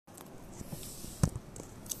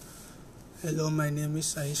Hello, my name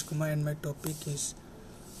is Aish Kumar and my topic is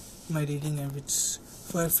my reading habits.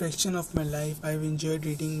 For a fraction of my life, I've enjoyed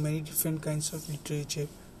reading many different kinds of literature.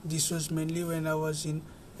 This was mainly when I was in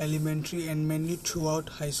elementary and mainly throughout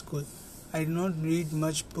high school. I do not read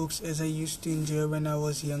much books as I used to enjoy when I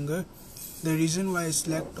was younger. The reason why I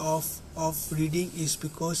slacked off of reading is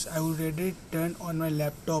because I would rather turn on my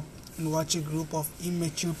laptop and watch a group of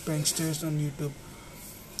immature pranksters on YouTube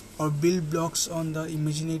or build blocks on the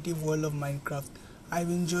imaginative world of Minecraft. I've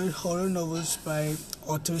enjoyed horror novels by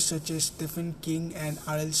authors such as Stephen King and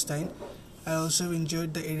R.L. Stein. I also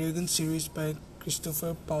enjoyed the Aragon series by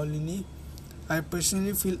Christopher Paolini. I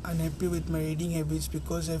personally feel unhappy with my reading habits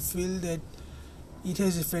because I feel that it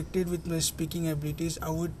has affected with my speaking abilities.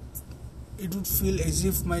 It would feel as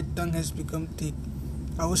if my tongue has become thick.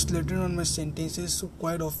 I was stuttering on my sentences so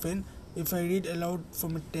quite often. If I read aloud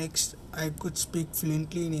from a text, I could speak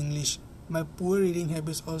fluently in English. My poor reading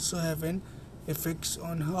habits also have an effect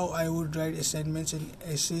on how I would write assignments and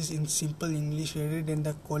essays in simple English rather than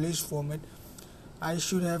the college format I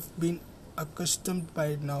should have been accustomed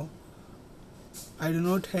by now. I do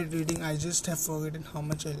not hate reading, I just have forgotten how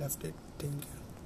much I loved it. Thank you.